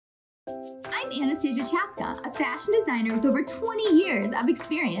I'm Anastasia Chatzka, a fashion designer with over 20 years of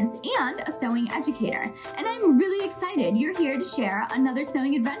experience and a sewing educator. And I'm really excited you're here to share another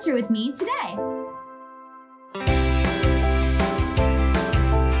sewing adventure with me today.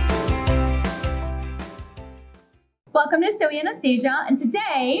 Welcome to Sew Anastasia, and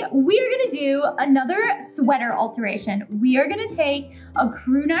today we are going to do another sweater alteration. We are going to take a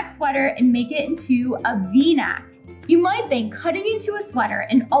crew neck sweater and make it into a V-neck. You might think cutting into a sweater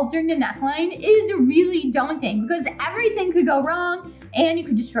and altering the neckline is really daunting because everything could go wrong and you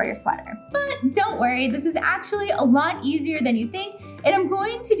could destroy your sweater. But don't worry, this is actually a lot easier than you think, and I'm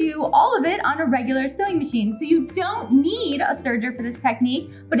going to do all of it on a regular sewing machine. So you don't need a serger for this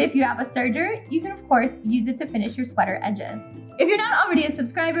technique, but if you have a serger, you can of course use it to finish your sweater edges. If you're not already a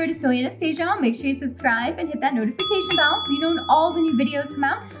subscriber to Sew Anastasia, make sure you subscribe and hit that notification bell so you know when all the new videos come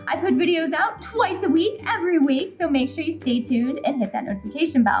out. I put videos out twice a week, every week, so make sure you stay tuned and hit that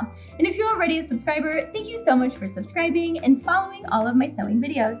notification bell. And if you're already a subscriber, thank you so much for subscribing and following all of my sewing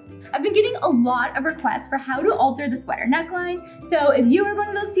videos. I've been getting a lot of requests for how to alter the sweater necklines, so if you are one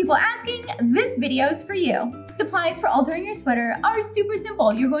of those people asking, this video is for you. Supplies for altering your sweater are super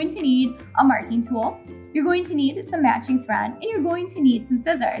simple. You're going to need a marking tool, you're going to need some matching thread, and you're going to need some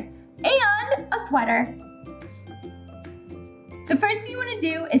scissors, and a sweater. The first thing you want to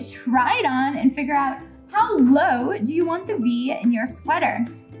do is try it on and figure out how low do you want the V in your sweater.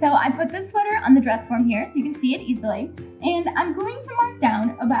 So I put this sweater on the dress form here so you can see it easily, and I'm going to mark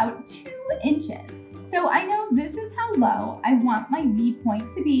down about 2 inches. So I know this is how low I want my V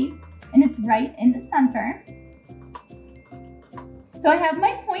point to be, and it's right in the center. So I have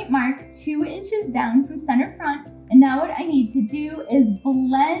my point marked 2 inches down from center front, and now what I need to do is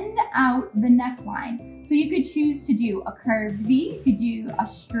blend out the neckline. So you could choose to do a curved V, you could do a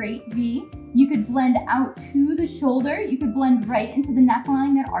straight V, you could blend out to the shoulder, you could blend right into the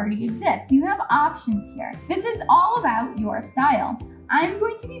neckline that already exists. You have options here. This is all about your style. I'm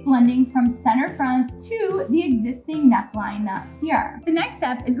going to be blending from center front to the existing neckline that's here. The next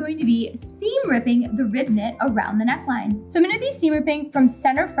step is going to be seam ripping the rib knit around the neckline. So I'm going to be seam ripping from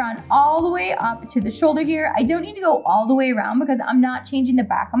center front all the way up to the shoulder here. I don't need to go all the way around because I'm not changing the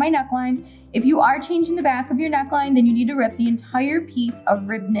back of my neckline. If you are changing the back of your neckline, then you need to rip the entire piece of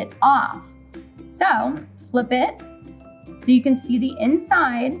rib knit off. So flip it so you can see the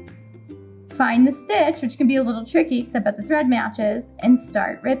inside. Find the stitch, which can be a little tricky except that the thread matches, and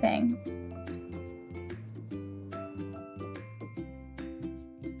start ripping.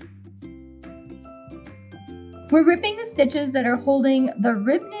 We're ripping the stitches that are holding the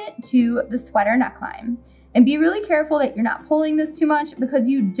rib knit to the sweater neckline. And be really careful that you're not pulling this too much because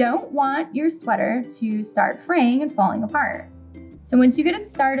you don't want your sweater to start fraying and falling apart. So once you get it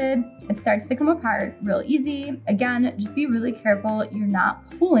started, it starts to come apart real easy. Again, just be really careful you're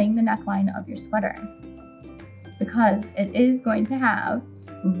not pulling the neckline of your sweater because it is going to have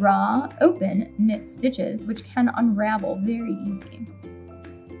raw, open knit stitches, which can unravel very easy.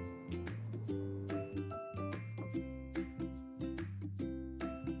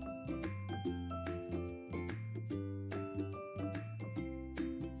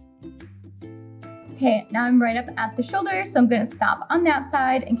 Okay, now I'm right up at the shoulder, so I'm gonna stop on that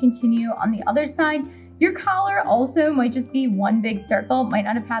side and continue on the other side. Your collar also might just be one big circle, might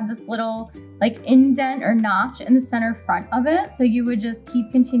not have had this little like indent or notch in the center front of it, so you would just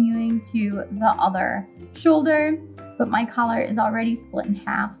keep continuing to the other shoulder, but my collar is already split in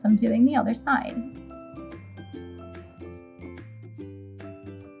half, so I'm doing the other side.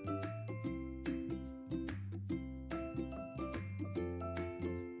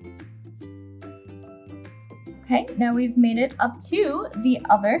 Okay, now we've made it up to the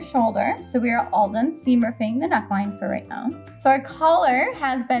other shoulder, so we are all done seam ripping the neckline for right now. So our collar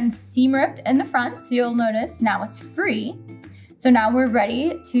has been seam ripped in the front, so you'll notice now it's free. So now we're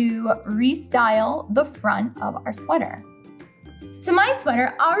ready to restyle the front of our sweater. So my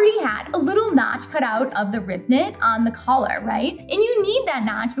sweater already had a little notch cut out of the rib knit on the collar, right? And you need that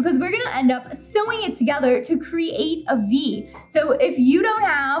notch because we're gonna end up sewing it together to create a V. So if you don't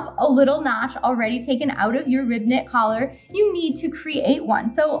have a little notch already taken out of your rib knit collar, you need to create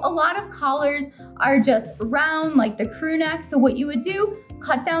one. So a lot of collars are just round like the crew neck. So what you would do,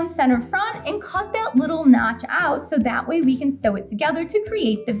 cut down center front and cut that little notch out so that way we can sew it together to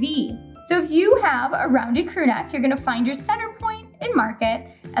create the V. So if you have a rounded crew neck, you're gonna find your center point and mark it.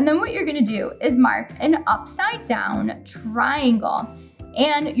 And then what you're gonna do is mark an upside down triangle.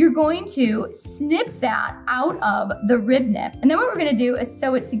 And you're going to snip that out of the rib nip. And then what we're gonna do is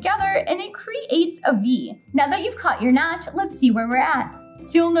sew it together and it creates a V. Now that you've cut your notch, let's see where we're at.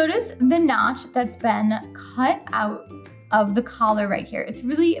 So you'll notice the notch that's been cut out of the collar right here. It's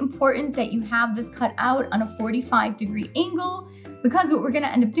really important that you have this cut out on a 45-degree angle because what we're gonna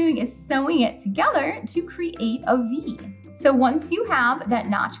end up doing is sewing it together to create a V. So once you have that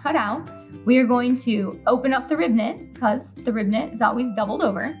notch cut out, we are going to open up the rib knit because the rib knit is always doubled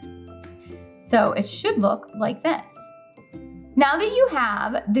over. So it should look like this. Now that you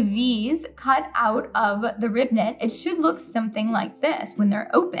have the V's cut out of the rib knit, it should look something like this when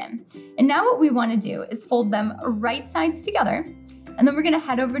they're open. And now what we want to do is fold them right sides together, and then we're going to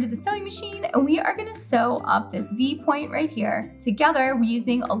head over to the sewing machine and we are going to sew up this V point right here together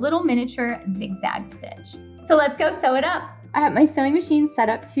using a little miniature zigzag stitch. So let's go sew it up. I have my sewing machine set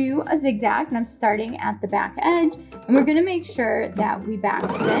up to a zigzag and I'm starting at the back edge, and we're going to make sure that we back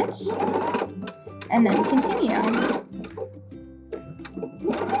stitch and then continue.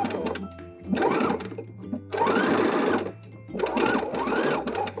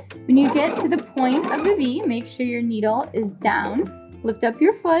 When you get to the point of the V, make sure your needle is down, lift up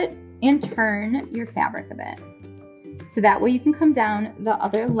your foot, and turn your fabric a bit. So that way you can come down the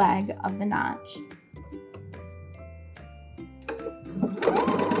other leg of the notch.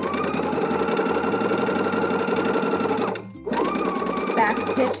 Back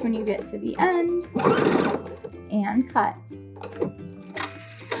stitch when you get to the end, and cut.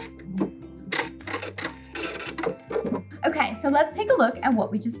 Okay, so let's take a look at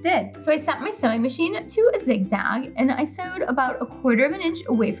what we just did. So I set my sewing machine to a zigzag and I sewed about 1/4 of an inch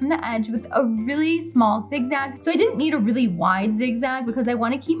away from the edge with a really small zigzag. So I didn't need a really wide zigzag because I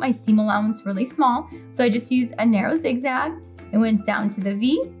want to keep my seam allowance really small. So I just used a narrow zigzag and went down to the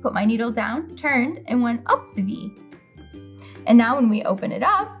V, put my needle down, turned, and went up the V. And now when we open it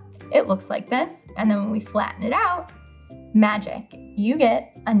up, it looks like this. And then when we flatten it out, magic, you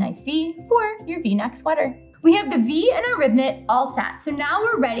get a nice V for your V-neck sweater. We have the V and our rib knit all set. So now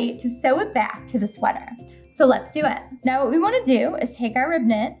we're ready to sew it back to the sweater. So let's do it. Now what we want to do is take our rib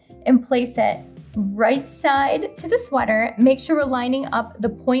knit and place it right side to the sweater. Make sure we're lining up the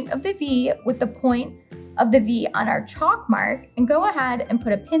point of the V with the point of the V on our chalk mark, and go ahead and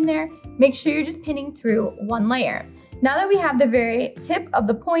put a pin there. Make sure you're just pinning through one layer. Now that we have the very tip of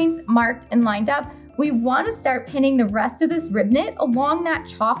the points marked and lined up, we want to start pinning the rest of this rib knit along that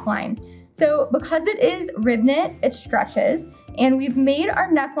chalk line. So because it is rib knit, it stretches, and we've made our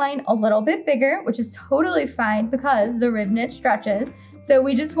neckline a little bit bigger, which is totally fine because the rib knit stretches. So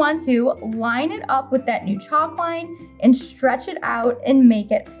we just want to line it up with that new chalk line and stretch it out and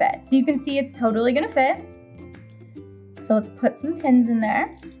make it fit. So you can see it's totally gonna fit. So let's put some pins in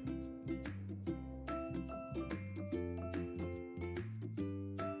there.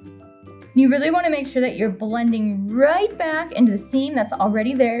 You really want to make sure that you're blending right back into the seam that's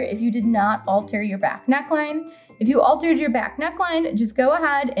already there if you did not alter your back neckline. If you altered your back neckline, just go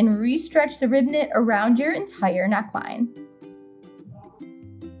ahead and re-stretch the rib knit around your entire neckline.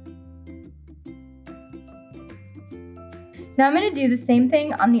 Now I'm going to do the same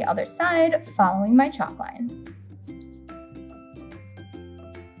thing on the other side, following my chalk line.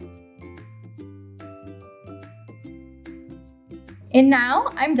 And now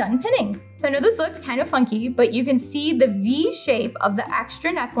I'm done pinning. So I know this looks kind of funky, but you can see the V shape of the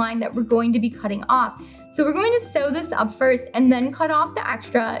extra neckline that we're going to be cutting off. So we're going to sew this up first and then cut off the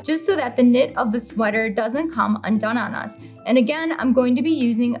extra just so that the knit of the sweater doesn't come undone on us. And again, I'm going to be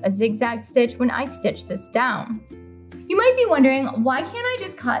using a zigzag stitch when I stitch this down. You might be wondering, why can't I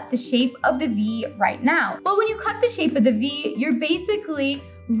just cut the shape of the V right now? Well, when you cut the shape of the V, you're basically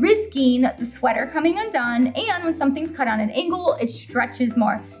risking the sweater coming undone, and when something's cut on an angle, it stretches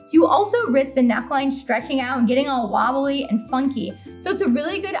more. So you also risk the neckline stretching out and getting all wobbly and funky. So it's a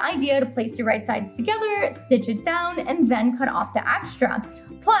really good idea to place your right sides together, stitch it down, and then cut off the extra.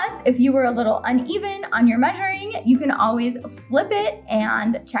 Plus, if you were a little uneven on your measuring, you can always flip it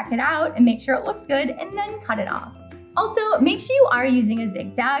and check it out and make sure it looks good and then cut it off. Also, make sure you are using a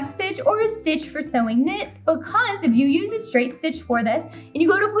zigzag stitch or a stitch for sewing knits, because if you use a straight stitch for this and you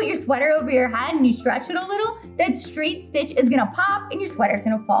go to put your sweater over your head and you stretch it a little, that straight stitch is gonna pop and your sweater is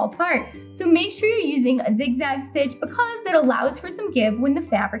gonna fall apart. So make sure you're using a zigzag stitch because that allows for some give when the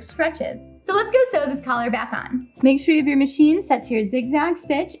fabric stretches. So let's go sew this collar back on. Make sure you have your machine set to your zigzag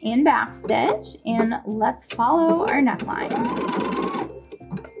stitch and back stitch, and let's follow our neckline.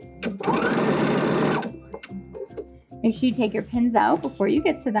 Make sure you take your pins out before you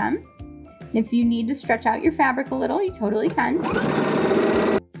get to them. And if you need to stretch out your fabric a little, you totally can.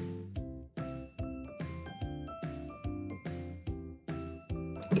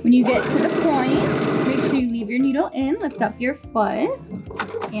 When you get to the point, make sure you leave your needle in, lift up your foot,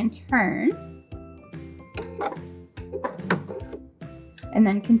 and turn. And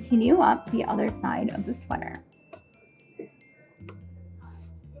then continue up the other side of the sweater.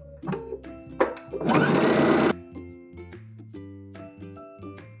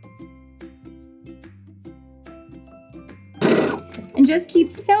 And just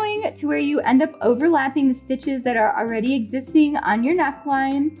keep sewing to where you end up overlapping the stitches that are already existing on your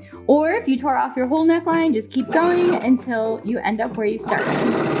neckline. Or if you tore off your whole neckline, just keep going until you end up where you started.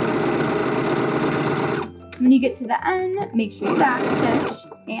 When you get to the end, make sure you back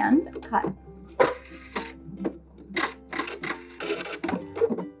stitch and cut.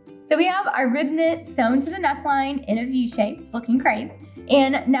 So we have our rib knit sewn to the neckline in a V shape, looking great.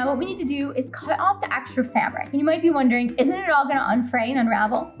 And now what we need to do is cut off the extra fabric. And you might be wondering, isn't it all gonna unfray and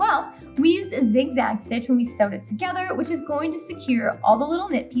unravel? Well, we used a zigzag stitch when we sewed it together, which is going to secure all the little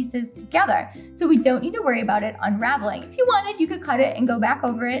knit pieces together. So we don't need to worry about it unraveling. If you wanted, you could cut it and go back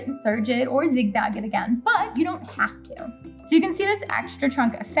over it and serge it or zigzag it again, but you don't have to. So you can see this extra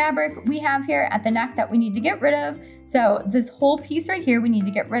chunk of fabric we have here at the neck that we need to get rid of. So this whole piece right here we need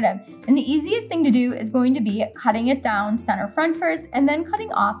to get rid of. And the easiest thing to do is going to be cutting it down center front first and then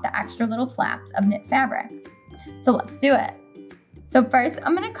cutting off the extra little flaps of knit fabric. So let's do it. So first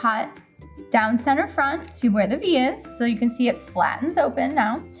I'm gonna cut down center front to where the V is so you can see it flattens open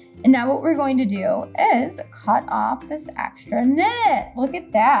now. And now what we're going to do is cut off this extra knit. Look at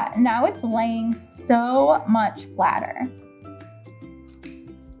that. And now it's laying so much flatter.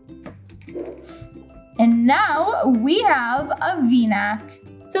 And now we have a V-neck.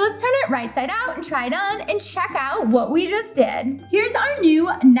 So let's turn it right side out and try it on and check out what we just did. Here's our new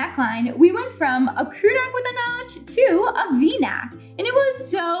neckline. We went from a crew neck with a notch to a V-neck, and it was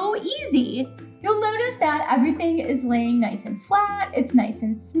so easy. You'll notice that everything is laying nice and flat. It's nice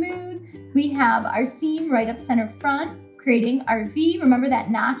and smooth. We have our seam right up center front, creating our V. Remember that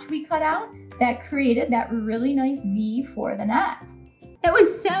notch we cut out? That created that really nice V for the neck. That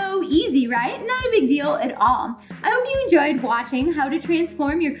was so easy, right? Not a big deal at all. I hope you enjoyed watching how to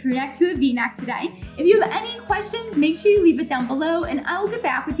transform your crew neck to a V-neck today. If you have any questions, make sure you leave it down below and I will get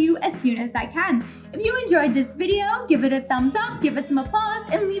back with you as soon as I can. If you enjoyed this video, give it a thumbs up, give it some applause,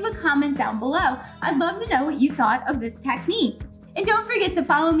 and leave a comment down below. I'd love to know what you thought of this technique. And don't forget to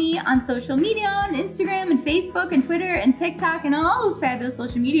follow me on social media, on Instagram and Facebook and Twitter and TikTok and all those fabulous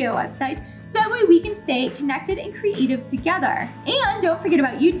social media websites, so that way we can stay connected and creative together. And don't forget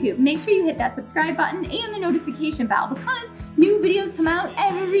about YouTube. Make sure you hit that subscribe button and the notification bell because new videos come out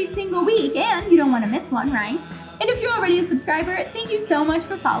every single week and you don't want to miss one, right? And if you're already a subscriber, thank you so much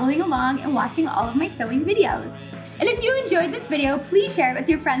for following along and watching all of my sewing videos. And if you enjoyed this video, please share it with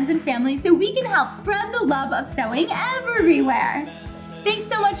your friends and family so we can help spread the love of sewing everywhere.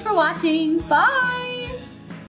 Thanks so much for watching. Bye!